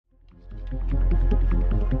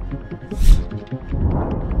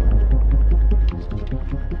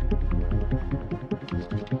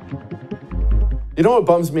You know what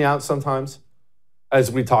bums me out sometimes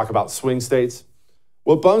as we talk about swing states?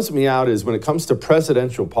 What bums me out is when it comes to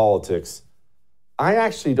presidential politics, I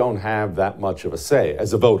actually don't have that much of a say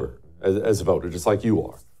as a voter, just like you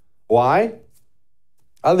are. Why?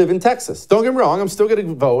 I live in Texas. Don't get me wrong, I'm still going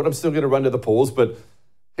to vote, I'm still going to run to the polls, but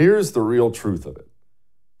here's the real truth of it.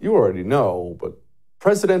 You already know, but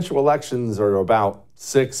presidential elections are about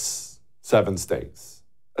 6, 7 states.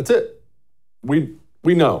 That's it. We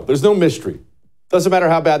know. There's no mystery. Doesn't matter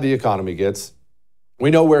how bad the economy gets.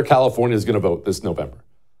 We know where California is going to vote this November.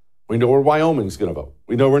 We know where Wyoming's going to vote.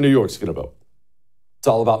 We know where New York's going to vote. It's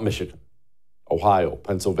all about Michigan, Ohio,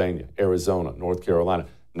 Pennsylvania, Arizona, North Carolina.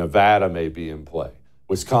 Nevada may be in play.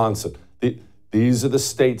 Wisconsin. These are the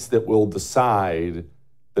states that will decide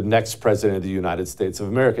the next president of the United States of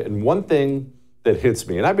America. And one thing that hits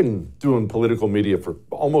me, and I've been doing political media for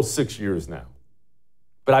almost 6 years now,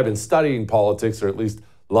 but I've been studying politics, or at least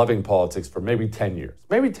loving politics, for maybe 10 years.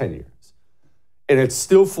 And it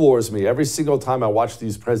still floors me every single time I watch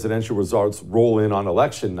these presidential results roll in on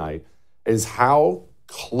election night, is how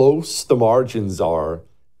close the margins are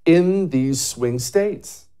in these swing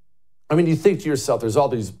states. I mean, you think to yourself, there's all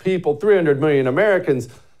these people, 300 million Americans,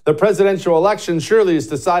 the presidential election surely is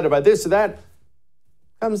decided by this or that.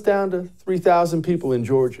 Comes down to 3,000 people in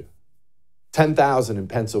Georgia, 10,000 in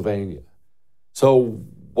Pennsylvania. So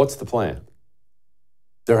what's the plan?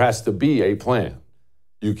 There has to be a plan.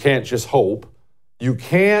 You can't just hope. You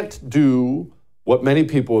can't do what many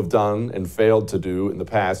people have done and failed to do in the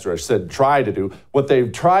past, or I said try to do. What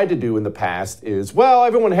they've tried to do in the past is, well,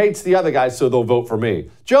 everyone hates the other guy, so they'll vote for me.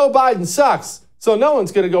 Joe Biden sucks, so no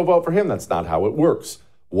one's going to go vote for him. That's not how it works.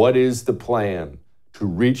 What is the plan to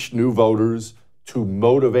reach new voters, to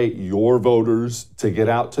motivate your voters to get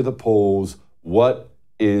out to the polls? What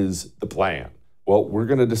is the plan? Well, we're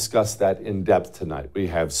going to discuss that in depth tonight. We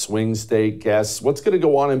have swing state guests. What's going to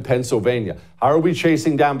go on in Pennsylvania? How are we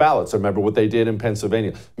chasing down ballots? Remember what they did in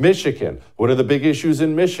Pennsylvania. Michigan, what are the big issues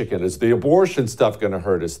in Michigan? Is the abortion stuff going to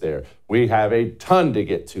hurt us there? We have a ton to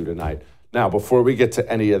get to tonight. Now, before we get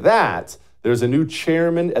to any of that, there's a new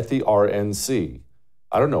chairman at the RNC.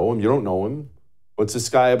 I don't know him. You don't know him. What's this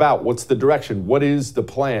guy about? What's the direction? What is the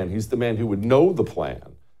plan? He's the man who would know the plan.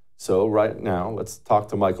 So right now, let's talk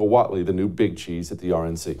to Michael Whatley, the new big cheese at the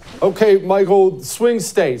RNC. Okay, Michael, swing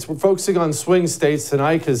states. We're focusing on swing states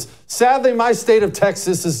tonight because sadly, my state of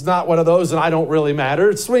Texas is not one of those, and I don't really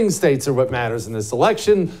matter. Swing states are what matters in this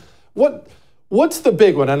election. What's the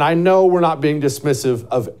big one? And I know we're not being dismissive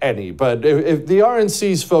of any, but if the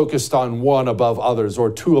RNC's focused on one above others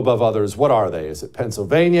or two above others, what are they? Is it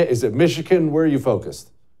Pennsylvania? Is it Michigan? Where are you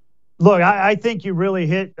focused? Look, I think you really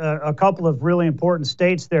hit a couple of really important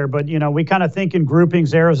states there, but, you know, we kind of think in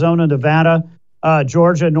groupings: Arizona, Nevada,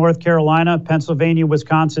 Georgia, North Carolina, Pennsylvania,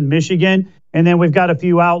 Wisconsin, Michigan. And then we've got a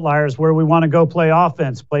few outliers where we want to go play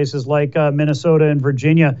offense, places like Minnesota and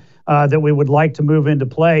Virginia that we would like to move into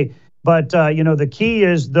play. But, you know, the key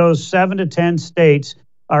is those 7 to 10 states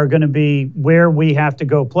are going to be where we have to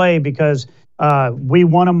go play because we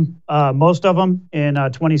won them, most of them, in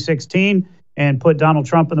 2016. And put Donald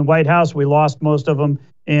Trump in the White House. We lost most of them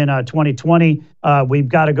in 2020. We've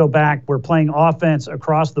got to go back. We're playing offense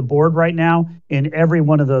across the board right now in every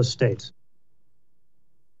one of those states.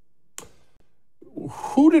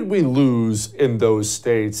 Who did we lose in those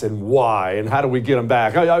states and why? And how do we get them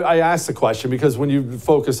back? I asked the question because when you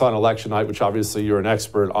focus on election night, which obviously you're an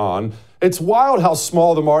expert on, it's wild how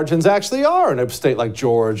small the margins actually are in a state like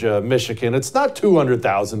Georgia, Michigan. It's not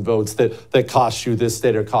 200,000 votes that cost you this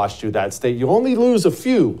state or cost you that state. You only lose a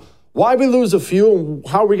few. Why we lose a few and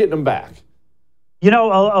how are we getting them back? You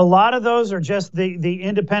know, a lot of those are just the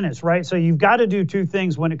independents, right? So you've got to do two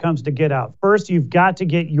things when it comes to get out. First, you've got to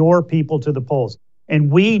get your people to the polls. And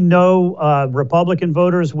we know Republican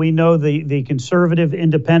voters, we know the conservative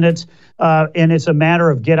independents, and it's a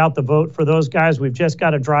matter of get out the vote for those guys. We've just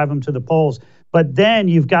got to drive them to the polls. But then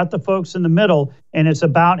you've got the folks in the middle, and it's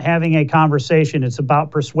about having a conversation. It's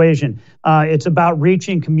about persuasion. It's about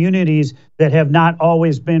reaching communities that have not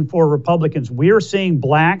always been for Republicans. We're seeing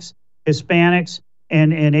blacks, Hispanics,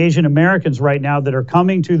 and Asian Americans right now that are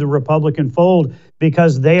coming to the Republican fold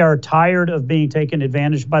because they are tired of being taken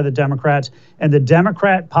advantage by the Democrats, and the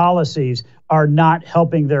Democrat policies are not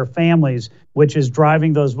helping their families, which is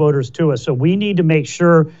driving those voters to us. So we need to make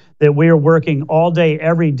sure that we are working all day,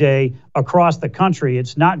 every day across the country.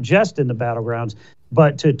 It's not just in the battlegrounds,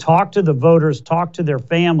 but to talk to the voters, talk to their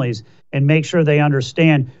families, and make sure they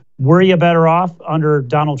understand, were you better off under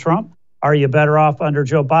Donald Trump? Are you better off under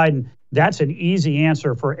Joe Biden? That's an easy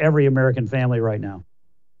answer for every American family right now.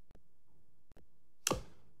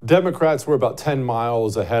 Democrats were about 10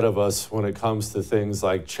 miles ahead of us when it comes to things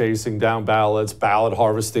like chasing down ballots, ballot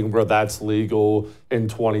harvesting, where that's legal in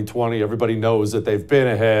 2020. Everybody knows that they've been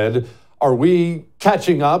ahead. Are we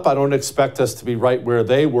catching up? I don't expect us to be right where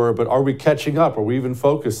they were, but are we catching up? Are we even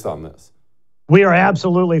focused on this? We are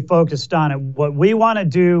absolutely focused on it. What we want to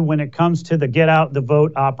do when it comes to the get out the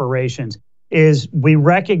vote operations is we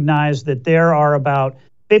recognize that there are about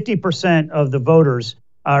 50% of the voters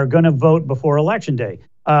are going to vote before Election Day.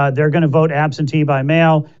 They're going to vote absentee by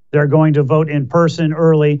mail. They're going to vote in person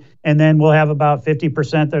early, and then we'll have about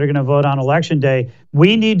 50% that are going to vote on Election Day.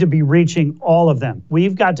 We need to be reaching all of them.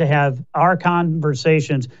 We've got to have our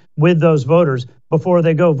conversations with those voters before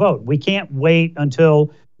they go vote. We can't wait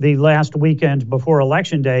until the last weekend before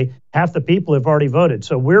Election Day. Half the people have already voted.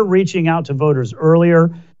 So we're reaching out to voters earlier.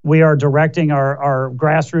 We are directing our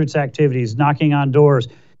grassroots activities, knocking on doors,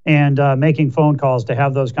 and making phone calls to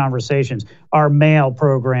have those conversations. Our mail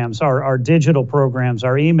programs, our digital programs,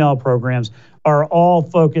 our email programs are all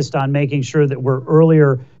focused on making sure that we're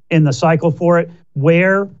earlier in the cycle for it.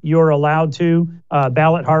 Where you're allowed to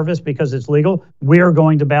ballot harvest because it's legal, we're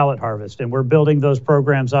going to ballot harvest, and we're building those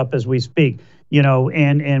programs up as we speak. You know,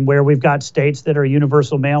 and where we've got states that are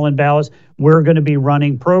universal mail-in ballots, we're going to be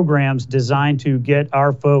running programs designed to get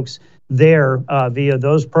our folks there via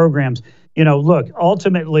those programs. You know, look,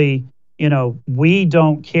 ultimately, you know, we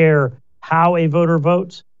don't care how a voter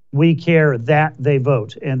votes. We care that they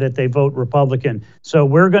vote and that they vote Republican. So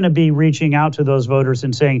we're going to be reaching out to those voters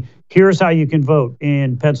and saying, here's how you can vote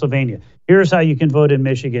in Pennsylvania. Here's how you can vote in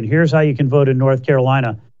Michigan. Here's how you can vote in North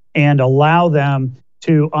Carolina, and allow them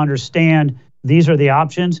to understand these are the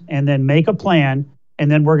options, and then make a plan. And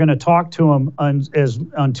then we're going to talk to them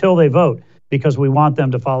until they vote, because we want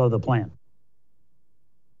them to follow the plan.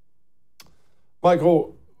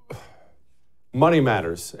 Michael, money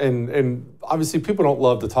matters. And obviously people don't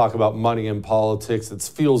love to talk about money in politics. It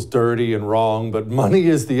feels dirty and wrong, but money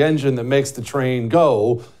is the engine that makes the train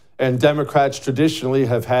go. And Democrats traditionally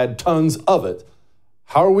have had tons of it.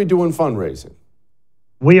 How are we doing fundraising?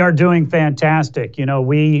 We are doing fantastic. You know,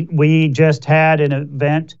 we just had an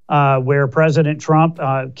event where President Trump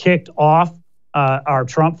kicked off our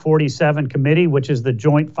Trump 47 committee, which is the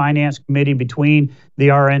joint finance committee between the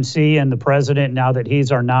RNC and the president, now that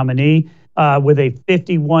he's our nominee, with a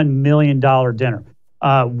 $51 million dinner.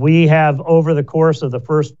 We have, over the course of the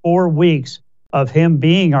first 4 weeks of him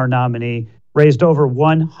being our nominee, raised over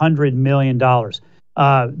 $100 million.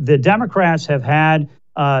 The Democrats have had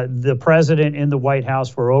the president in the White House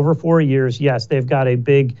for over 4 years. Yes, they've got a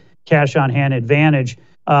big cash on hand advantage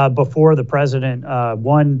before the president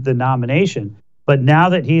won the nomination. But now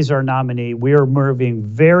that he's our nominee, we are moving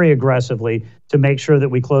very aggressively to make sure that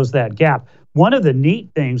we close that gap. One of the neat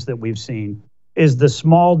things that we've seen is the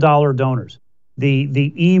small dollar donors,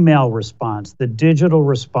 the email response, the digital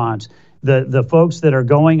response, the folks that are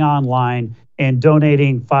going online and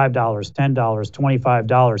donating $5, $10,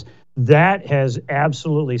 $25. That has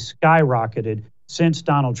absolutely skyrocketed since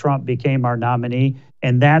Donald Trump became our nominee,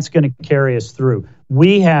 and that's going to carry us through.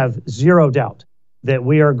 We have zero doubt that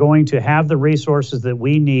we are going to have the resources that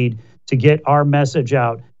we need to get our message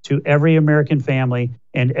out to every American family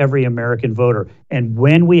and every American voter. And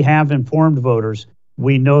when we have informed voters,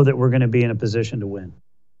 we know that we're going to be in a position to win.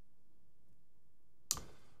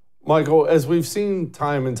 Michael, as we've seen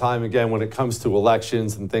time and time again when it comes to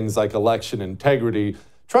elections and things like election integrity,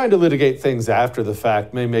 trying to litigate things after the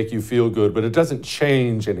fact may make you feel good, but it doesn't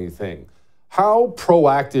change anything. How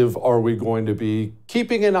proactive are we going to be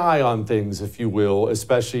keeping an eye on things, if you will,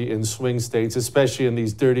 especially in swing states, especially in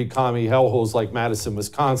these dirty commie hellholes like Madison,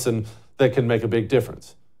 Wisconsin, that can make a big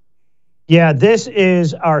difference? Yeah, this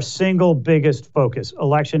is our single biggest focus,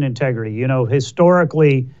 election integrity. You know,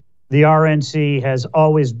 historically, the RNC has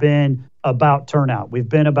always been about turnout. We've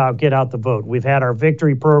been about get out the vote. We've had our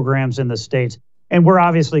victory programs in the states, and we're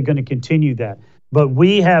obviously going to continue that. But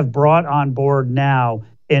we have brought on board now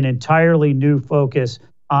an entirely new focus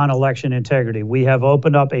on election integrity. We have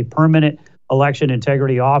opened up a permanent election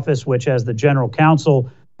integrity office, which, as the general counsel,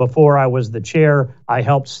 before I was the chair, I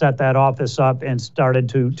helped set that office up and started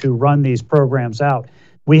to run these programs out.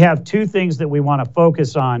 We have two things that we want to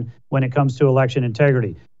focus on when it comes to election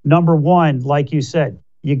integrity. Number one, like you said,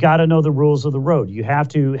 you got to know the rules of the road. You have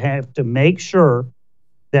to make sure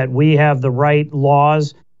that we have the right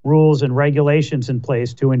laws, rules, and regulations in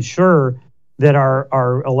place to ensure that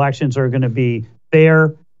our elections are going to be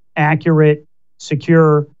fair, accurate,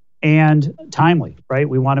 secure, and timely, right?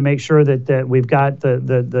 We want to make sure that we've got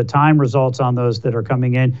the time results on those that are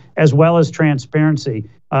coming in, as well as transparency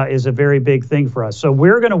is a very big thing for us. So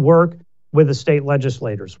we're going to work with the state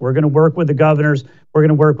legislators. We're going to work with the governors. We're going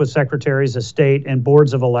to work with secretaries of state and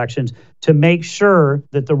boards of elections to make sure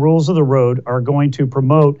that the rules of the road are going to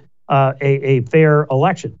promote a fair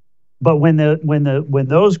election. But when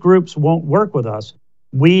those groups won't work with us,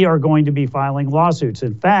 we are going to be filing lawsuits.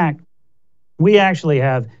 In fact, we actually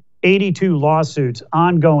have 82 lawsuits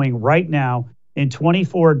ongoing right now in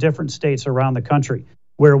 24 different states around the country,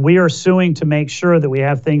 where we are suing to make sure that we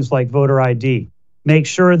have things like voter ID, make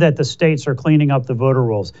sure that the states are cleaning up the voter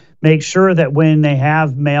rolls, make sure that when they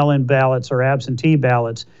have mail-in ballots or absentee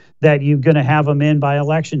ballots, that you're going to have them in by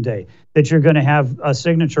election day, that you're going to have a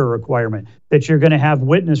signature requirement, that you're going to have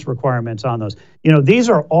witness requirements on those. You know, these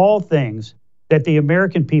are all things that the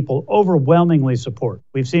American people overwhelmingly support.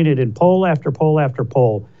 We've seen it in poll after poll after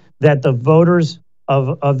poll that the voters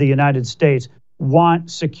of the United States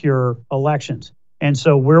want secure elections. And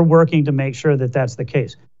so we're working to make sure that that's the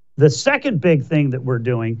case. The second big thing that we're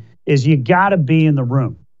doing is you got to be in the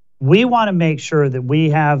room. We want to make sure that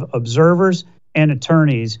we have observers and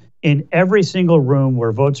attorneys in every single room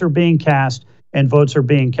where votes are being cast and votes are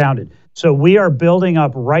being counted. So we are building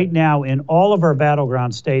up right now in all of our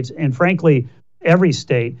battleground states, and frankly, every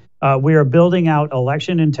state, we are building out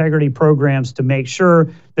election integrity programs to make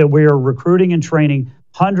sure that we are recruiting and training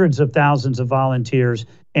hundreds of thousands of volunteers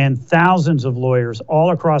and thousands of lawyers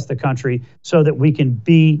all across the country so that we can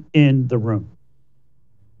be in the room.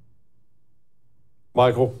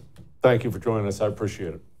 Michael, thank you for joining us. I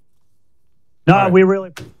appreciate it. No, right. We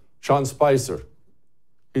really... Sean Spicer,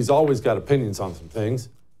 he's always got opinions on some things.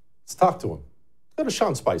 Let's talk to him. Go to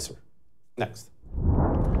Sean Spicer. Next.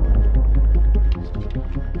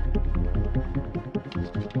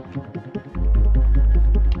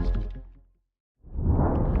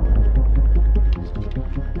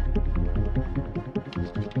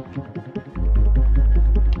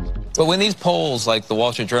 But when these polls, like the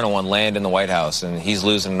Wall Street Journal one, land in the White House and he's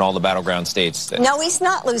losing in all the battleground states. No, he's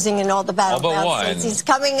not losing in all the battleground states. He's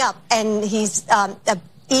coming up and he's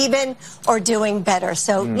even or doing better.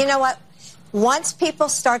 So you know what? Once people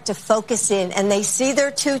start to focus in and they see their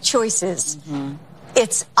two choices,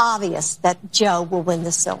 it's obvious that Joe will win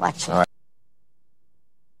this election. All right.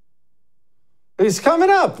 He's coming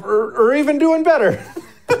up or even doing better.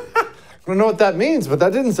 I don't know what that means, but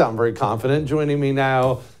that didn't sound very confident. Joining me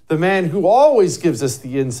now, the man who always gives us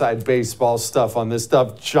the inside baseball stuff on this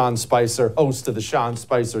stuff, Sean Spicer, host of the Sean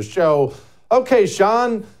Spicer Show. Okay,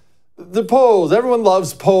 Sean, the polls. Everyone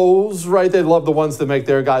loves polls, right? They love the ones that make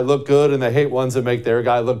their guy look good and they hate ones that make their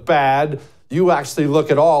guy look bad. You actually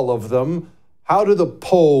look at all of them. How do the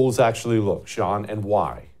polls actually look, Sean, and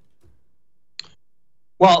why?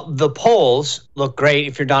 Well, the polls look great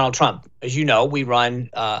if you're Donald Trump. As you know, we run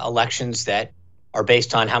elections that are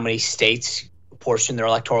based on how many states portion their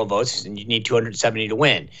electoral votes, and you need 270 to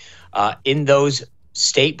win. In those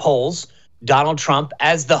state polls, Donald Trump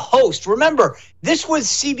as the host. Remember, this was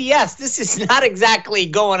CBS. This is not exactly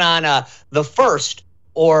going on The First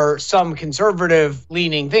or some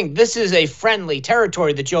conservative-leaning thing. This is a friendly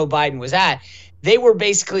territory that Joe Biden was at. They were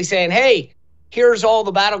basically saying, hey, here's all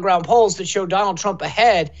the battleground polls that show Donald Trump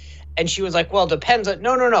ahead. And she was like, well, it depends on,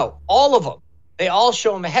 no, all of them. They all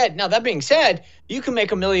show him ahead. Now, that being said, you can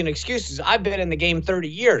make a million excuses. I've been in the game 30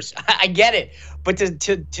 years. I get it. But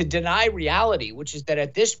to deny reality, which is that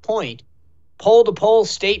at this point, poll to poll,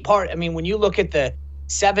 state part, I mean, when you look at the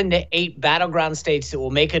 7 to 8 battleground states that will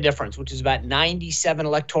make a difference, which is about 97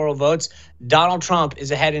 electoral votes, Donald Trump is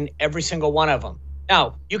ahead in every single one of them.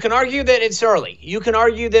 Now, you can argue that it's early. You can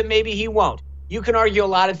argue that maybe he won't. You can argue a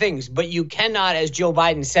lot of things, but you cannot, as Joe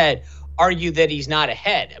Biden said, argue that he's not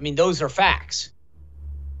ahead. I mean, those are facts.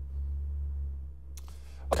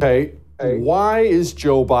 Okay, why is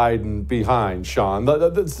Joe Biden behind, Sean?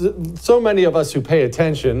 So many of us who pay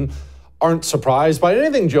attention aren't surprised by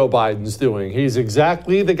anything Joe Biden's doing. He's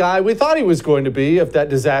exactly the guy we thought he was going to be if that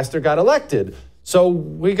disaster got elected. So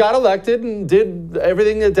we got elected and did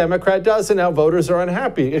everything a Democrat does, and now voters are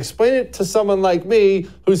unhappy. Explain it to someone like me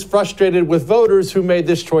who's frustrated with voters who made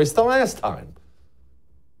this choice the last time.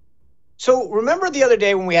 So remember the other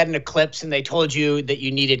day when we had an eclipse and they told you that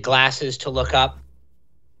you needed glasses to look up?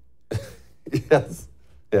 Yes.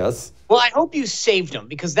 Well, I hope you saved them,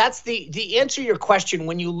 because that's the answer to your question.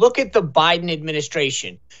 When you look at the Biden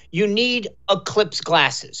administration, you need eclipse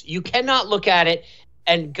glasses. You cannot look at it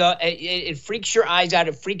and go, it freaks your eyes out.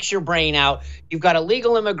 It freaks your brain out. You've got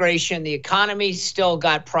illegal immigration. The economy's still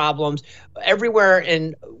got problems everywhere.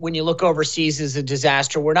 And when you look overseas is a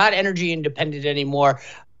disaster. We're not energy independent anymore.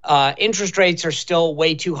 Interest rates are still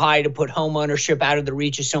way too high to put home ownership out of the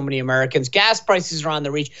reach of so many Americans. Gas prices are on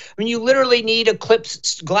the reach. I mean, you literally need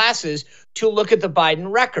eclipse glasses to look at the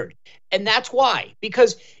Biden record. And that's why.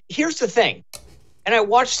 Because here's the thing. And I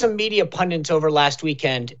watched some media pundits over last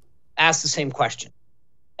weekend ask the same question.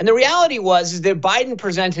 And the reality is that Biden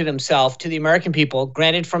presented himself to the American people,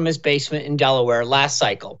 granted from his basement in Delaware last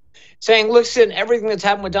cycle, saying, listen, everything that's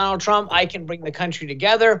happened with Donald Trump, I can bring the country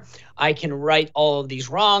together. I can right all of these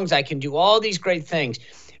wrongs. I can do all these great things.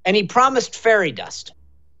 And he promised fairy dust.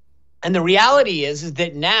 And the reality is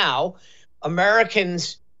that now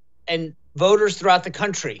Americans and voters throughout the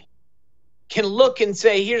country can look and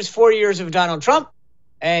say, here's 4 years of Donald Trump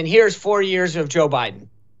and here's 4 years of Joe Biden.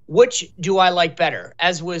 Which do I like better?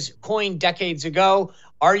 As was coined decades ago,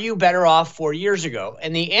 are you better off 4 years ago?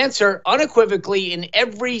 And the answer unequivocally in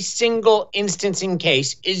every single instance in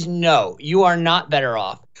case is no, you are not better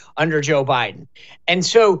off under Joe Biden. And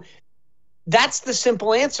so that's the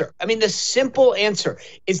simple answer. I mean, the simple answer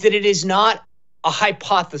is that it is not a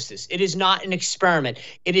hypothesis. It is not an experiment.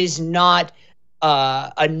 It is not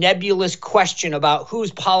a nebulous question about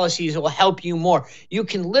whose policies will help you more. You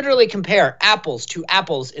can literally compare apples to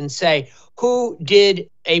apples and say, who did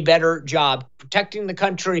a better job protecting the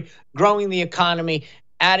country, growing the economy,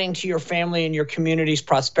 adding to your family and your community's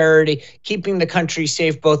prosperity, keeping the country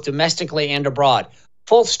safe both domestically and abroad.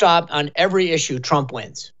 Full stop on every issue, Trump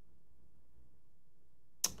wins.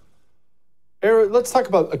 Eric, let's talk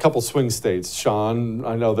about a couple swing states, Sean.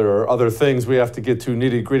 I know there are other things we have to get to,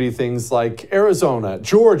 nitty-gritty things like Arizona,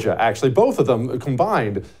 Georgia, actually, both of them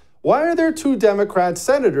combined. Why are there two Democrat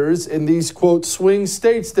senators in these, quote, swing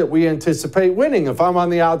states that we anticipate winning? If I'm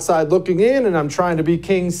on the outside looking in and I'm trying to be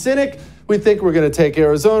king cynic, we think we're going to take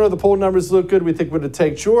Arizona. The poll numbers look good. We think we're going to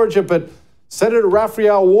take Georgia. But Senator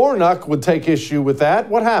Raphael Warnock would take issue with that.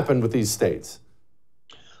 What happened with these states?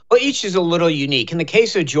 Well, each is a little unique. In the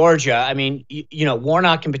case of Georgia, I mean,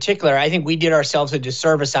 Warnock in particular, I think we did ourselves a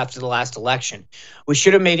disservice after the last election. We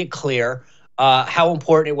should have made it clear how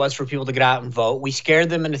important it was for people to get out and vote. We scared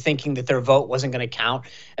them into thinking that their vote wasn't going to count,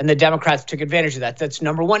 and the Democrats took advantage of that. That's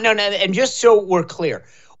number one. No, and just so we're clear,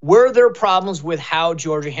 were there problems with how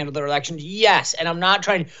Georgia handled their elections? Yes, and I'm not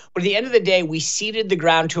trying to, but at the end of the day, we ceded the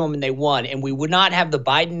ground to them and they won, and we would not have the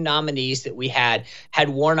Biden nominees that we had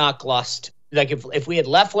Warnock lost. Like if we had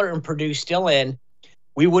Loeffler and Perdue still in,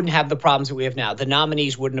 we wouldn't have the problems that we have now. The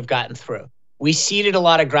nominees wouldn't have gotten through. We ceded a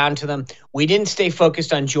lot of ground to them. We didn't stay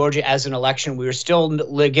focused on Georgia as an election. We were still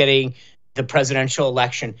getting the presidential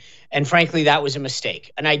election. And frankly, that was a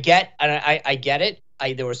mistake. And I get it.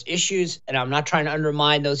 There was issues, and I'm not trying to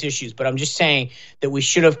undermine those issues, but I'm just saying that we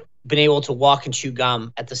should have been able to walk and chew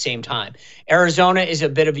gum at the same time. Arizona is a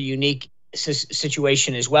bit of a unique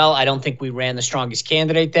situation as well. I don't think we ran the strongest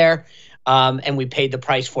candidate there. And we paid the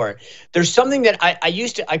price for it. There's something that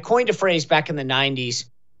I coined a phrase back in the 90s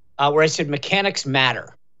where I said mechanics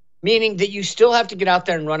matter, meaning that you still have to get out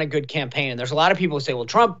there and run a good campaign. And there's a lot of people who say, well,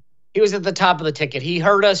 Trump, he was at the top of the ticket. He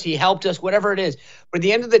hurt us. He helped us, whatever it is. But at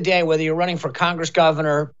the end of the day, whether you're running for Congress,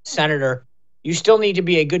 governor, senator, you still need to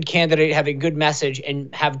be a good candidate, have a good message,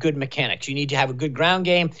 and have good mechanics. You need to have a good ground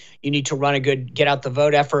game. You need to run a good get out the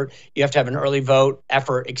vote effort. You have to have an early vote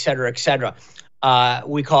effort, et cetera, et cetera.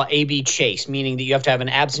 We call AB chase, meaning that you have to have an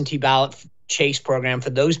absentee ballot chase program for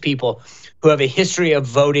those people who have a history of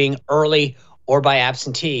voting early or by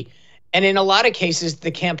absentee. And in a lot of cases, the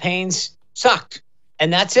campaigns sucked.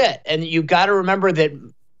 And that's it. And you've got to remember that,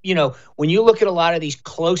 when you look at a lot of these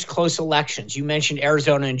close elections, you mentioned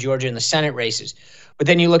Arizona and Georgia in the Senate races, but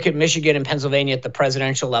then you look at Michigan and Pennsylvania at the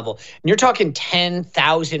presidential level, and you're talking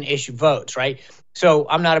 10,000-ish votes, right? So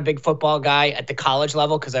I'm not a big football guy at the college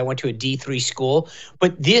level because I went to a D3 school.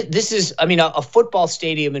 But this is, a football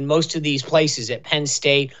stadium in most of these places at Penn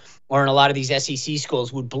State or in a lot of these SEC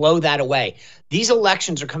schools would blow that away. These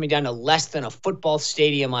elections are coming down to less than a football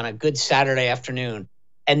stadium on a good Saturday afternoon.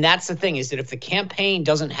 And that's the thing, is that if the campaign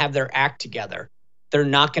doesn't have their act together, they're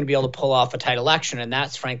not going to be able to pull off a tight election. And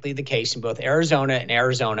that's frankly the case in both Arizona,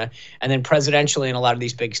 and then presidentially in a lot of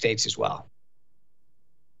these big states as well.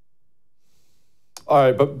 All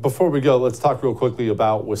right, but before we go, let's talk real quickly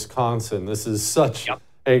about Wisconsin. This is such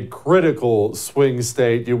a critical swing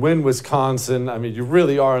state. You win Wisconsin, you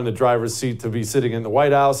really are in the driver's seat to be sitting in the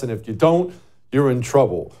White House, and if you don't, you're in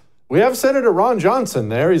trouble. We have Senator Ron Johnson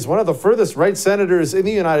there. He's one of the furthest right senators in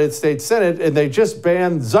the United States Senate, and they just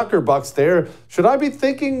banned Zuckerbucks there. Should I be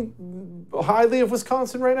thinking highly of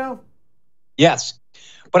Wisconsin right now? Yes.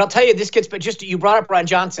 But I'll tell you, you brought up Ron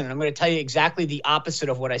Johnson, and I'm going to tell you exactly the opposite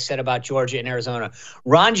of what I said about Georgia and Arizona.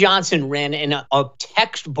 Ron Johnson ran in a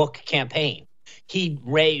textbook campaign. He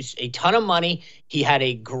raised a ton of money. He had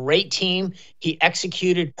a great team. He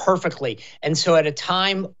executed perfectly. And so at a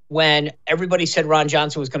time when everybody said Ron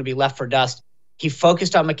Johnson was going to be left for dust, he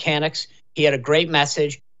focused on mechanics. He had a great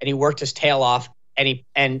message, and he worked his tail off, and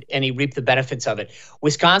he reaped the benefits of it.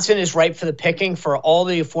 Wisconsin is ripe for the picking for all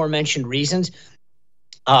the aforementioned reasons.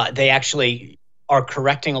 They actually are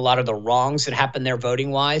correcting a lot of the wrongs that happened there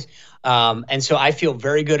voting-wise. And so I feel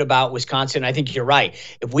very good about Wisconsin. I think you're right.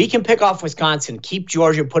 If we can pick off Wisconsin, keep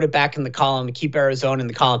Georgia, put it back in the column, and keep Arizona in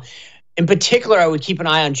the column. In particular, I would keep an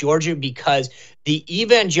eye on Georgia because the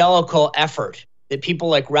evangelical effort that people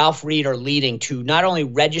like Ralph Reed are leading to not only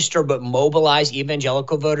register but mobilize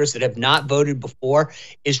evangelical voters that have not voted before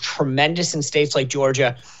is tremendous in states like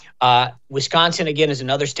Georgia. Wisconsin, again, is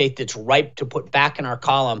another state that's ripe to put back in our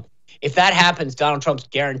column. If that happens, Donald Trump's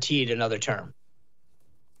guaranteed another term.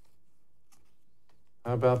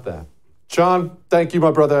 How about that? Sean, thank you,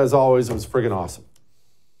 my brother, as always. It was friggin' awesome.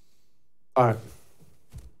 All right.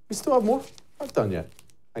 We still have more? I'm not done yet.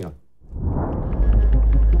 Hang on.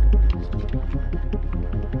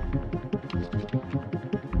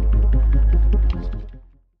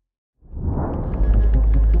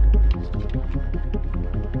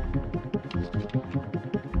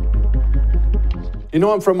 You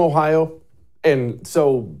know, I'm from Ohio, and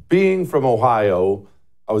so being from Ohio,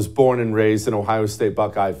 I was born and raised an Ohio State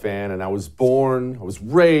Buckeye fan, and I was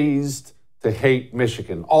raised to hate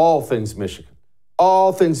Michigan. All things Michigan.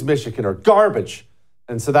 All things Michigan are garbage.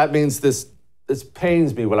 And so that means this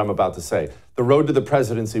pains me what I'm about to say. The road to the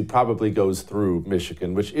presidency probably goes through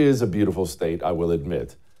Michigan, which is a beautiful state, I will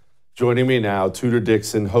admit. Joining me now, Tudor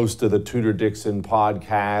Dixon, host of the Tudor Dixon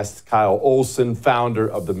podcast, Kyle Olson, founder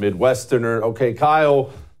of the Midwesterner. Okay, Kyle,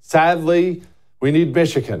 sadly, we need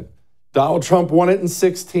Michigan. Donald Trump won it in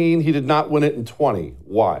 16. He did not win it in 20.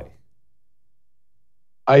 Why?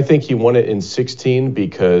 I think he won it in 16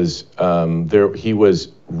 because he was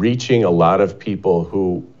reaching a lot of people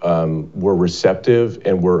who were receptive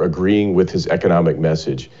and were agreeing with his economic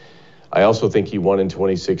message. I also think he won in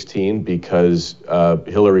 2016 because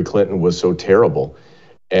Hillary Clinton was so terrible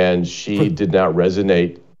and she did not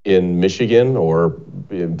resonate in Michigan or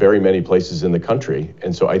in very many places in the country.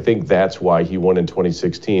 And so I think that's why he won in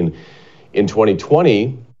 2016. In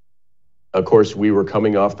 2020, of course, we were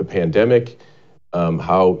coming off the pandemic,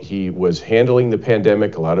 how he was handling the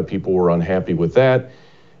pandemic. A lot of people were unhappy with that.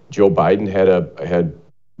 Joe Biden had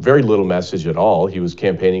very little message at all. He was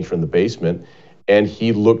campaigning from the basement. And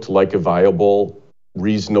he looked like a viable,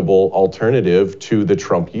 reasonable alternative to the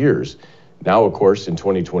Trump years. Now, of course, in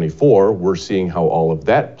 2024, we're seeing how all of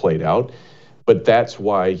that played out. But that's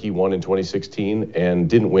why he won in 2016 and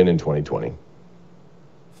didn't win in 2020.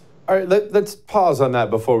 All right, let's pause on that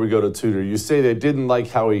before we go to Tudor. You say they didn't like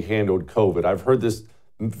how he handled COVID. I've heard this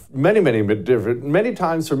many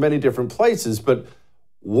times from many different places, but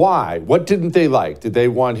why? What didn't they like? Did they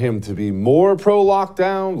want him to be more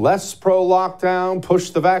pro-lockdown, less pro-lockdown,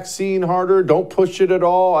 push the vaccine harder, don't push it at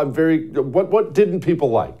all? What didn't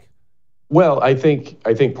people like? Well, I think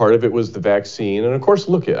part of it was the vaccine. And of course,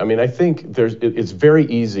 I think it's very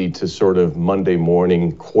easy to sort of Monday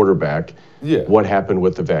morning quarterback what happened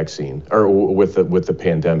with the vaccine or with the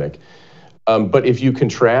pandemic. But if you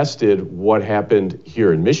contrasted what happened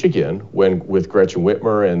here in Michigan with Gretchen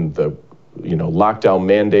Whitmer and the lockdown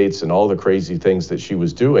mandates and all the crazy things that she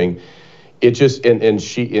was doing, it just and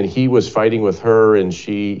he was fighting with her and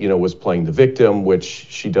she was playing the victim, which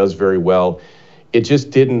she does very well. It just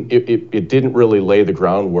didn't really lay the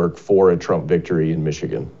groundwork for a Trump victory in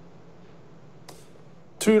Michigan.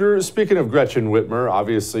 Tudor, speaking of Gretchen Whitmer,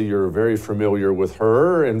 obviously you're very familiar with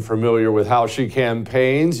her and familiar with how she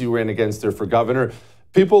campaigns. You ran against her for governor.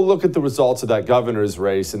 People look at the results of that governor's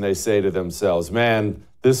race and they say to themselves, man,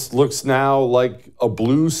 this looks now like a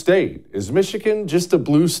blue state. Is Michigan just a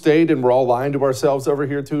blue state and we're all lying to ourselves over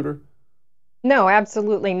here, Tudor? No,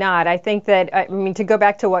 absolutely not. I think that, to go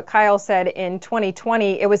back to what Kyle said in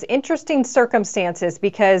 2020, it was interesting circumstances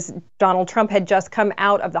because Donald Trump had just come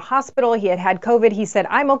out of the hospital. He had COVID. He said,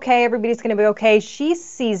 I'm okay. Everybody's going to be okay. She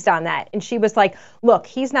seized on that. And she was like, look,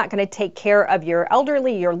 he's not going to take care of your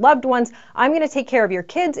elderly, your loved ones. I'm going to take care of your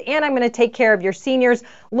kids and I'm going to take care of your seniors.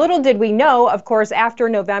 Little did we know, of course, after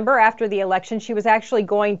November, after the election, she was actually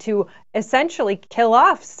going to essentially kill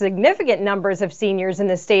off significant numbers of seniors in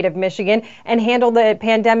the state of Michigan and handle the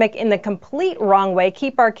pandemic in the complete wrong way,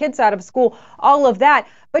 keep our kids out of school, all of that.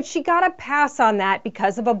 But she got a pass on that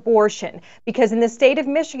because of abortion. Because in the state of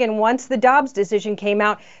Michigan, once the Dobbs decision came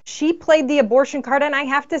out, she played the abortion card, and I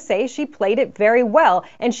have to say she played it very well,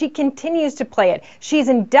 and she continues to play it. She's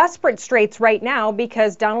in desperate straits right now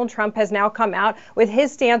because Donald Trump has now come out with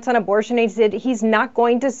his stance on abortion. He said he's not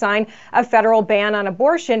going to sign a federal ban on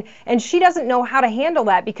abortion, and she doesn't know how to handle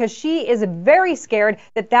that because she is very scared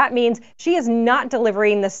that that means she is not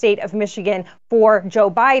delivering the state of Michigan for Joe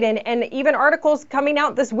Biden. And even articles coming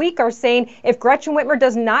out this week are saying if Gretchen Whitmer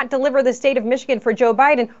does not deliver the state of Michigan for Joe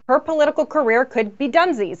Biden, her political career could be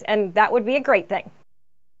dunsies, and that would be a great thing.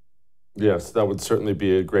 Yes, that would certainly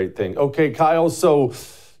be a great thing. Okay, Kyle, so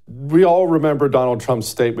we all remember Donald Trump's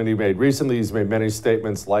statement he made recently. He's made many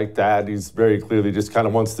statements like that. He's very clearly just kind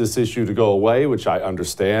of wants this issue to go away, which I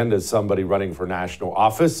understand as somebody running for national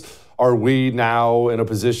office. Are we now in a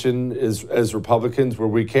position as Republicans where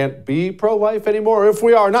we can't be pro-life anymore? If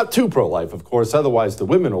we are, not too pro-life, of course, otherwise the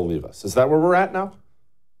women will leave us. Is that where we're at now?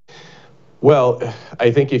 Well, I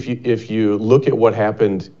think if you look at what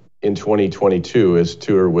happened in 2022, as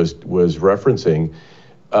Tudor was referencing,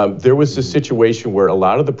 there was a situation where a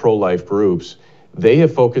lot of the pro-life groups, they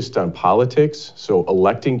have focused on politics, so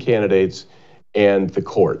electing candidates and the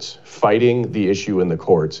courts, fighting the issue in the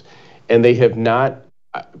courts. And they have not,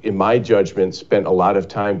 in my judgment, spent a lot of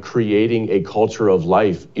time creating a culture of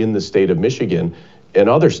life in the state of Michigan and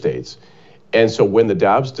other states. And so when the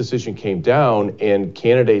Dobbs decision came down and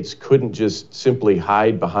candidates couldn't just simply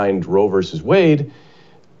hide behind Roe versus Wade,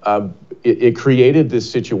 it created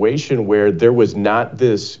this situation where there was not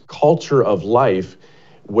this culture of life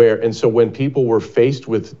and so when people were faced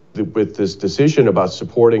with this decision about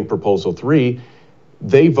supporting Proposal 3,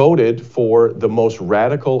 they voted for the most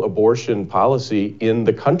radical abortion policy in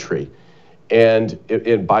the country, and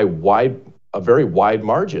by a very wide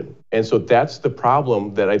margin. And so that's the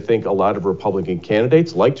problem that I think a lot of Republican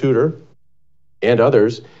candidates like Tudor and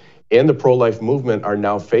others and the pro-life movement are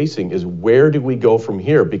now facing is where do we go from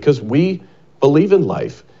here? Because we believe in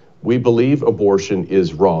life. We believe abortion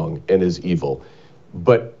is wrong and is evil.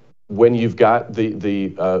 But when you've got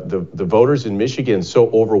the voters in Michigan so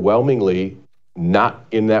overwhelmingly not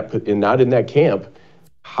in that camp,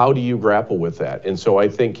 how do you grapple with that? And so I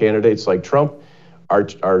think candidates like Trump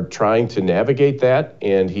are trying to navigate that,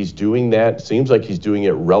 and he's doing that. Seems like he's doing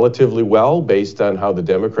it relatively well based on how the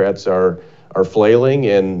Democrats are flailing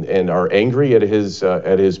and are angry at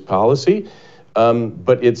his policy.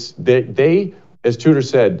 But they, as Tudor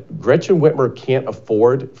said, Gretchen Whitmer can't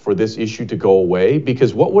afford for this issue to go away,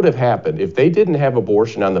 because what would have happened if they didn't have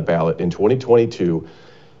abortion on the ballot in 2022?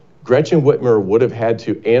 Gretchen Whitmer would have had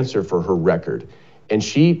to answer for her record, and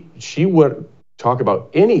she would talk about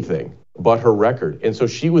anything but her record. And so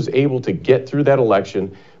she was able to get through that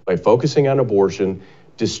election by focusing on abortion,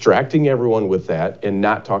 distracting everyone with that, and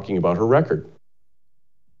not talking about her record.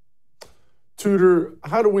 Tudor,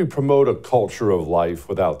 how do we promote a culture of life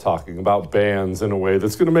without talking about bans in a way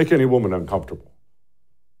that's going to make any woman uncomfortable?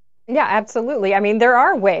 Yeah, absolutely. I mean, there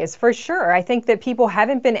are ways for sure. I think that people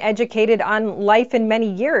haven't been educated on life in many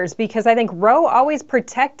years because I think Roe always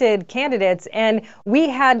protected candidates, and we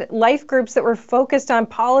had life groups that were focused on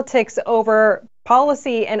politics over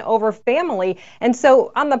policy and over family. And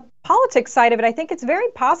so on the politics side of it, I think it's very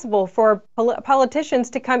possible for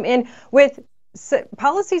politicians to come in with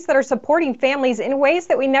policies that are supporting families in ways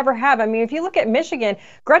that we never have. I mean, if you look at Michigan,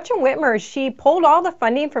 Gretchen Whitmer, she pulled all the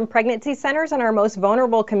funding from pregnancy centers in our most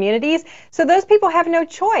vulnerable communities. So those people have no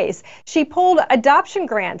choice. She pulled adoption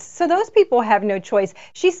grants. So those people have no choice.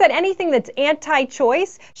 She said anything that's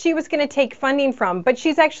anti-choice, she was going to take funding from, but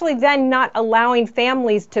she's actually then not allowing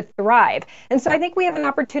families to thrive. And so I think we have an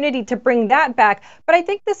opportunity to bring that back. But I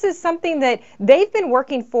think this is something that they've been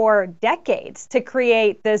working for decades to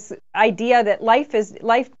create this idea that life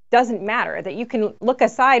doesn't matter, that you can look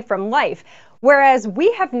aside from life. Whereas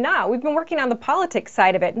we have not. We've been working on the politics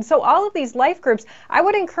side of it. And so all of these life groups, I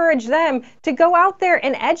would encourage them to go out there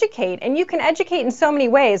and educate. And you can educate in so many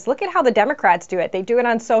ways. Look at how the Democrats do it. They do it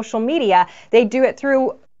on social media. They do it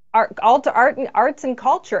through arts and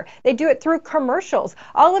culture. They do it through commercials.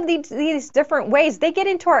 All of these different ways. They get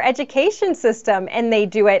into our education system and they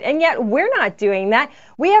do it. And yet we're not doing that.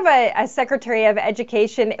 We have a Secretary of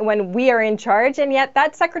Education when we are in charge, and yet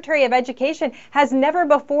that Secretary of Education has never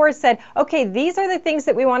before said, okay, these are the things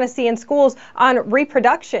that we want to see in schools on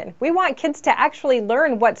reproduction. We want kids to actually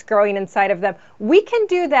learn what's growing inside of them. We can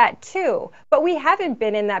do that too, but we haven't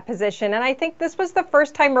been in that position. And I think this was the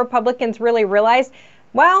first time Republicans really realized,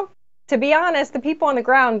 well, to be honest, the people on the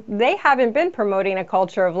ground, they haven't been promoting a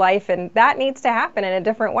culture of life, and that needs to happen in a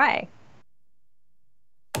different way.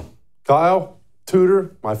 Kyle,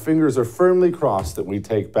 Tudor, my fingers are firmly crossed that we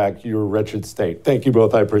take back your wretched state. Thank you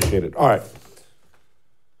both. I appreciate it. All right.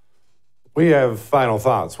 We have final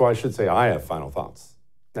thoughts. Well, I should say I have final thoughts.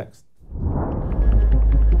 Next.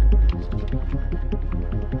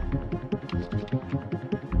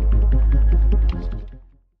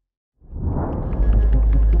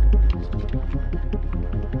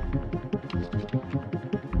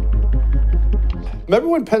 Remember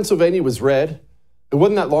when Pennsylvania was red? It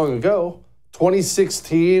wasn't that long ago.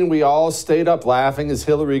 2016, we all stayed up laughing as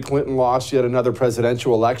Hillary Clinton lost yet another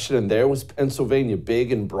presidential election, and there was Pennsylvania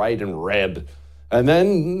big and bright and red. And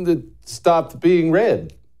then it stopped being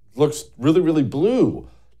red. Looks really, really blue.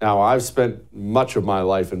 Now, I've spent much of my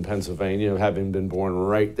life in Pennsylvania, having been born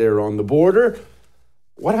right there on the border.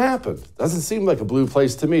 What happened? Doesn't seem like a blue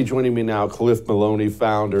place to me. Joining me now, Cliff Maloney,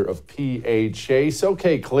 founder of PA Chase.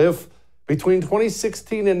 Okay, Cliff. Between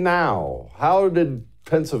 2016 and now, how did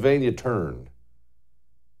Pennsylvania turn?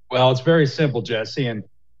 Well, it's very simple, Jesse, and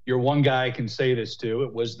your one guy I can say this to.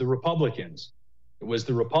 It was the Republicans. It was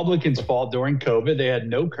the Republicans' fault during COVID. They had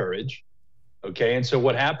no courage, okay? And so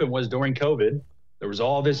what happened was during COVID, there was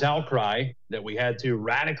all this outcry that we had to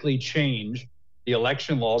radically change the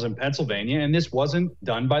election laws in Pennsylvania, and this wasn't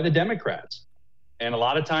done by the Democrats. And a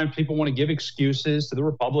lot of times people want to give excuses to the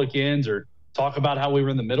Republicans or talk about how we were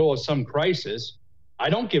in the middle of some crisis. I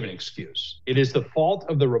don't give an excuse. It is the fault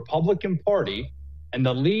of the Republican Party and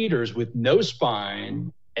the leaders with no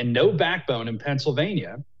spine and no backbone in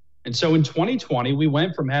Pennsylvania. And so in 2020, we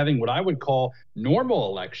went from having what I would call normal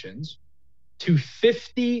elections to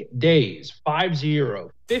 50 days,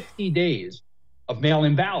 50 days of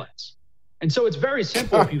mail-in ballots. And so it's very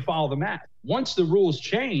simple if you follow the math. Once the rules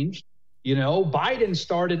changed, Biden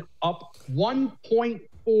started up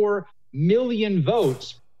 1.4 million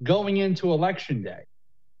votes going into Election Day.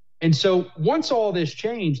 And so once all this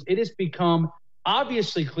changed, it has become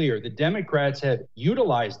obviously clear the Democrats have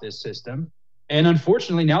utilized this system. And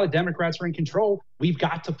unfortunately, now the Democrats are in control. We've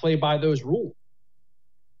got to play by those rules.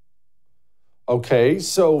 Okay,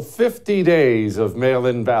 so 50 days of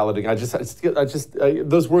mail-in balloting.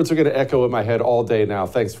 Those words are going to echo in my head all day now.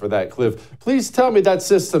 Thanks for that, Cliff. Please tell me that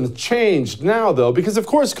system's changed now, though, because of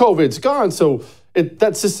course COVID's gone. So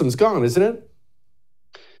that system's gone, isn't it?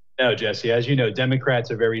 No, Jesse. As you know,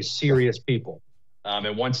 Democrats are very serious people,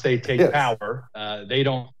 and once they take power, they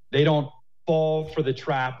don't fall for the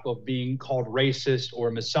trap of being called racist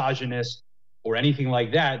or misogynist or anything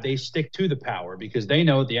like that. They stick to the power because they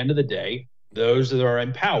know at the end of the day, those that are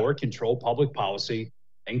in power control public policy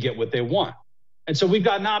and get what they want. And so we've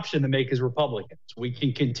got an option to make as Republicans. We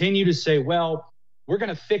can continue to say, well, we're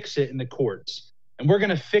going to fix it in the courts. And we're going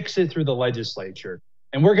to fix it through the legislature.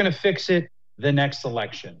 And we're going to fix it the next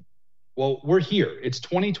election. Well, we're here. It's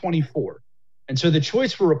 2024. And so the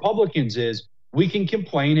choice for Republicans is we can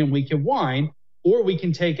complain and we can whine, or we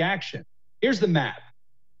can take action. Here's the math.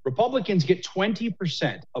 Republicans get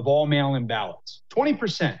 20% of all mail-in ballots.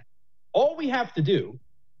 20%. All we have to do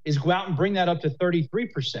is go out and bring that up to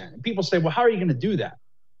 33%. And people say, well, how are you going to do that?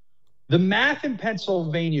 The math in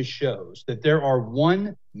Pennsylvania shows that there are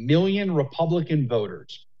 1 million Republican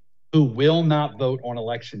voters who will not vote on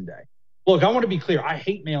Election Day. Look, I want to be clear. I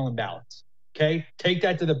hate mail-in ballots, okay? Take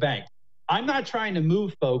that to the bank. I'm not trying to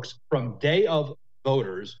move folks from day of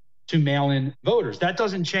voters to mail-in voters. That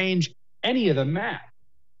doesn't change any of the math.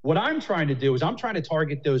 What I'm trying to do is I'm trying to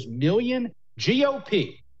target those million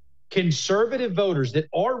GOP conservative voters that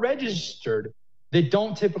are registered that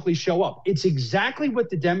don't typically show up. It's exactly what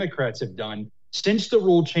the Democrats have done since the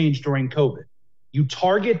rule changed during COVID. You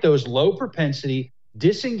target those low propensity,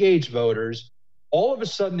 disengaged voters. All of a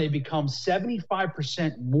sudden, they become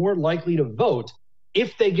 75% more likely to vote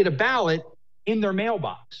if they get a ballot in their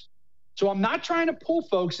mailbox. So I'm not trying to pull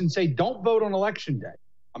folks and say, don't vote on Election Day.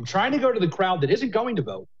 I'm trying to go to the crowd that isn't going to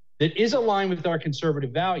vote, that is aligned with our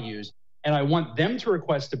conservative values. And I want them to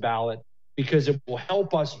request a ballot because it will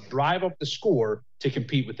help us drive up the score to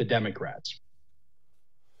compete with the Democrats.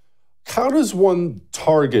 How does one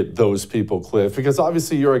target those people, Cliff? Because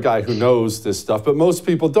obviously you're a guy who knows this stuff, but most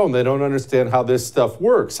people don't. They don't understand how this stuff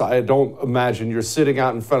works. I don't imagine you're sitting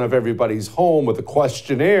out in front of everybody's home with a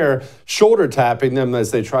questionnaire, shoulder tapping them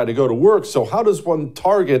as they try to go to work. So how does one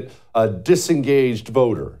target a disengaged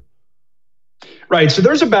voter? Right. So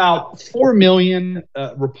there's about 4 million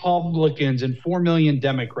Republicans and 4 million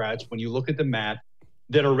Democrats, when you look at the math,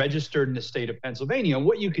 that are registered in the state of Pennsylvania. And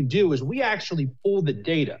what you can do is we actually pull the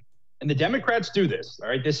data. And the Democrats do this. All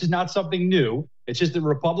right. This is not something new. It's just that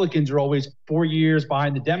Republicans are always 4 years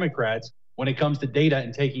behind the Democrats when it comes to data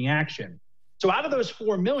and taking action. So out of those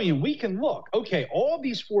 4 million, we can look, okay, all of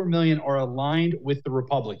these 4 million are aligned with the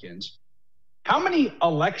Republicans. How many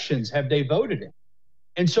elections have they voted in?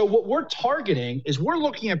 And so what we're targeting is we're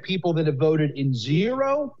looking at people that have voted in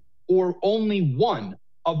 0 or only 1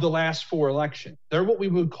 of the last 4 elections. They're what we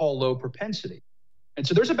would call low propensity. And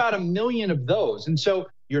so there's about 1 million of those. And so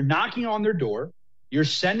you're knocking on their door. You're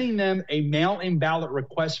sending them a mail-in ballot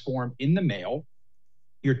request form in the mail.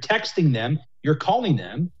 You're texting them. You're calling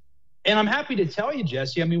them. And I'm happy to tell you,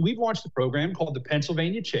 Jesse, I mean, we've launched a program called the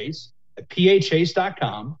Pennsylvania Chase at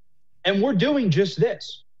pachase.com. And we're doing just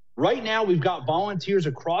this. Right now, we've got volunteers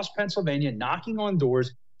across Pennsylvania knocking on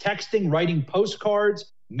doors, texting, writing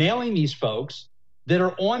postcards, mailing these folks that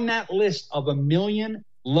are on that list of 1 million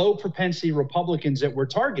low propensity Republicans that we're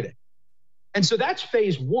targeting. And so that's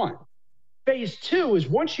phase 1. Phase 2 is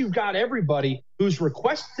once you've got everybody who's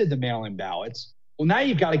requested the mail-in ballots, well, now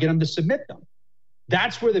you've got to get them to submit them.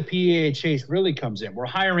 That's where the PA Chase really comes in. We're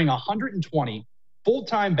hiring 120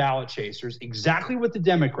 full-time ballot chasers, exactly what the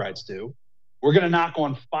Democrats do. We're going to knock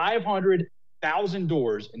on 500,000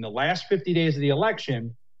 doors in the last 50 days of the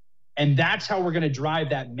election. And that's how we're going to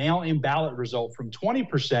drive that mail-in ballot result from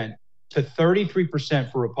 20% to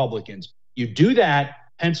 33% for Republicans. You do that,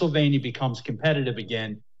 Pennsylvania becomes competitive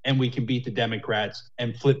again, and we can beat the Democrats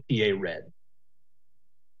and flip PA red.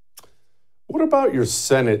 What about your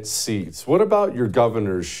Senate seats? What about your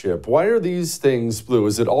governorship? Why are these things blue?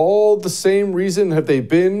 Is it all the same reason? Have they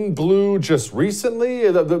been blue just recently?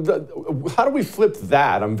 How do we flip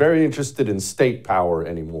that? I'm very interested in state power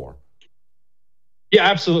anymore. Yeah,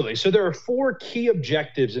 absolutely. So there are 4 key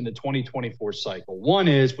objectives in the 2024 cycle. One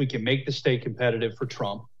is we can make the state competitive for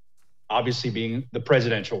Trump, obviously being the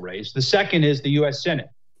presidential race. The second is the U.S. Senate.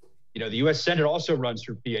 You know, the U.S. Senate also runs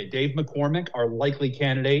through PA. Dave McCormick, our likely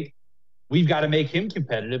candidate, we've got to make him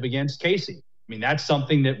competitive against Casey. I mean, that's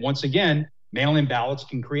something that, once again, mail-in ballots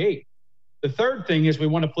can create. The third thing is we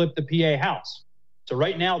want to flip the PA House. So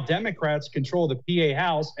right now, Democrats control the PA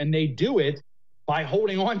House, and they do it by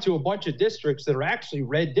holding on to a bunch of districts that are actually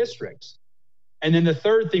red districts. And then the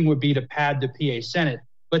third thing would be to pad the PA Senate.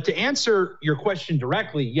 But to answer your question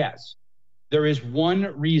directly, yes, there is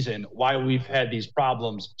one reason why we've had these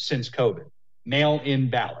problems since COVID: mail-in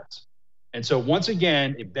ballots. And so once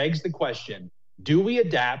again, it begs the question, do we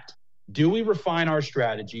adapt? Do we refine our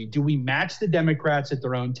strategy? Do we match the Democrats at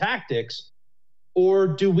their own tactics? Or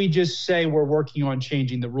do we just say we're working on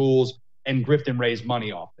changing the rules and grift and raise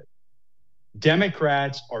money off it?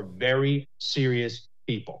 Democrats are very serious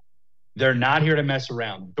people. They're not here to mess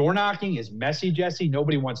around. Door knocking is messy, Jesse.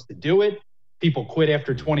 Nobody wants to do it. People quit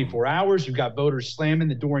after 24 hours. You've got voters slamming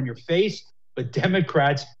the door in your face. But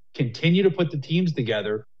Democrats continue to put the teams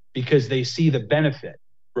together because they see the benefit.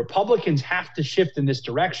 Republicans have to shift in this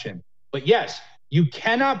direction. But yes, you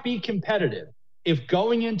cannot be competitive if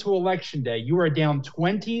going into Election Day, you are down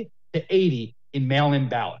 20 to 80 in mail-in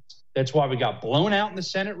ballots. That's why we got blown out in the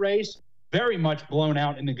Senate race, very much blown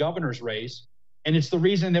out in the governor's race. And it's the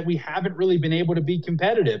reason that we haven't really been able to be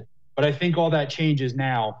competitive. But I think all that changes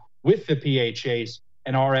now with the PA Chase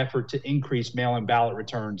and our effort to increase mail-in ballot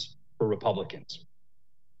returns for Republicans.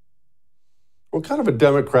 What kind of a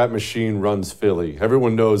Democrat machine runs Philly?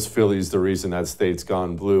 Everyone knows Philly's the reason that state's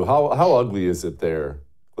gone blue. How ugly is it there,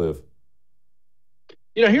 Cliff?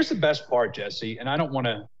 You know, here's the best part, Jesse, and I don't want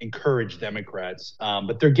to encourage Democrats,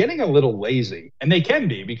 but they're getting a little lazy, and they can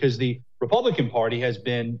be because the Republican Party has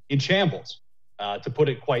been in shambles, to put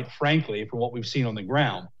it quite frankly, from what we've seen on the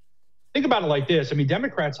ground. Think about it like this. I mean,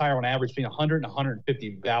 Democrats hire on average between 100 and 150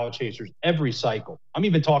 ballot chasers every cycle. I'm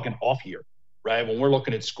even talking off year, right? When we're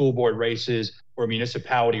looking at school board races or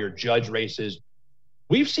municipality or judge races,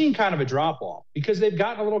 we've seen kind of a drop off because they've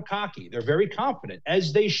gotten a little cocky. They're very confident,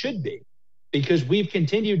 as they should be, because we've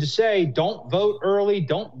continued to say, don't vote early,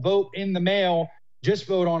 don't vote in the mail, just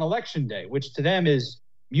vote on Election Day, which to them is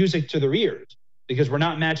music to their ears because we're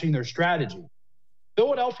not matching their strategy.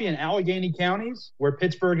 Philadelphia and Allegheny counties, where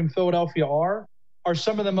Pittsburgh and Philadelphia are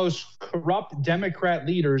some of the most corrupt Democrat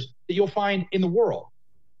leaders that you'll find in the world.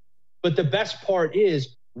 But the best part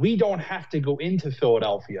is we don't have to go into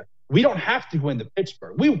Philadelphia. We don't have to go into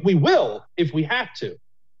Pittsburgh. We will if we have to.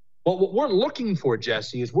 But what we're looking for,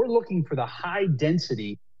 Jesse, is we're looking for the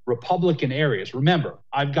high-density Republican areas. Remember,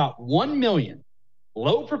 I've got 1 million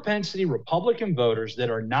low-propensity Republican voters that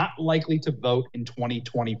are not likely to vote in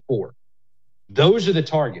 2024. Those are the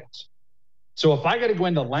targets. So if I got to go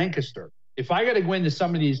into Lancaster, if I got to go into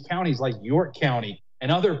some of these counties like York County and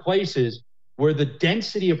other places where the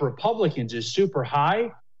density of Republicans is super high,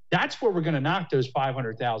 that's where we're going to knock those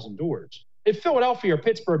 500,000 doors. If Philadelphia or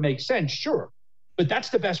Pittsburgh makes sense, sure. But that's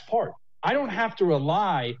the best part. I don't have to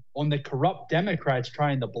rely on the corrupt Democrats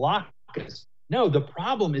trying to block us. No, the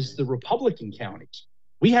problem is the Republican counties.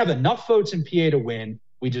 We have enough votes in PA to win.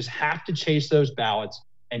 We just have to chase those ballots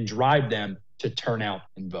and drive them to turn out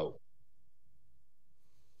and vote.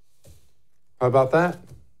 How about that?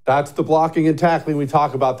 That's the blocking and tackling we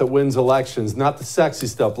talk about that wins elections, not the sexy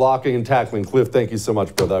stuff, blocking and tackling. Cliff, thank you so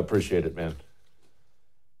much, brother. I appreciate it, man.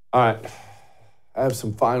 All right. I have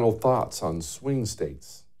some final thoughts on swing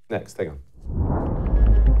states. Next, hang on.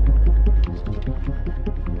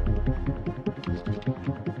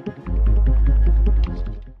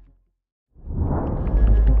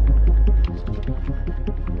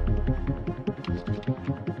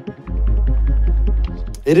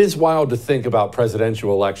 It is wild to think about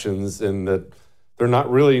presidential elections and that they're not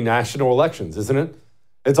really national elections, isn't it?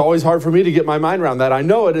 It's always hard for me to get my mind around that. I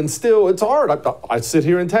know it, and still it's hard. I sit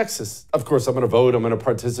here in Texas. Of course, I'm going to vote, I'm going to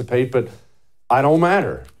participate, but I don't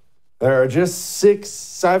matter. There are just 6,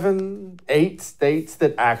 7, 8 states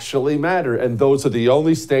that actually matter, and those are the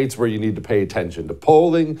only states where you need to pay attention to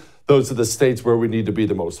polling. Those are the states where we need to be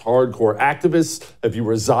the most hardcore activists. If you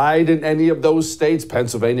reside in any of those states,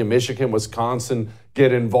 Pennsylvania, Michigan, Wisconsin,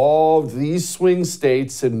 get involved. These swing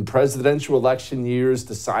states in presidential election years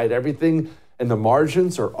decide everything, and the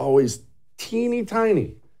margins are always teeny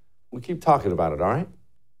tiny. We keep talking about it, all right?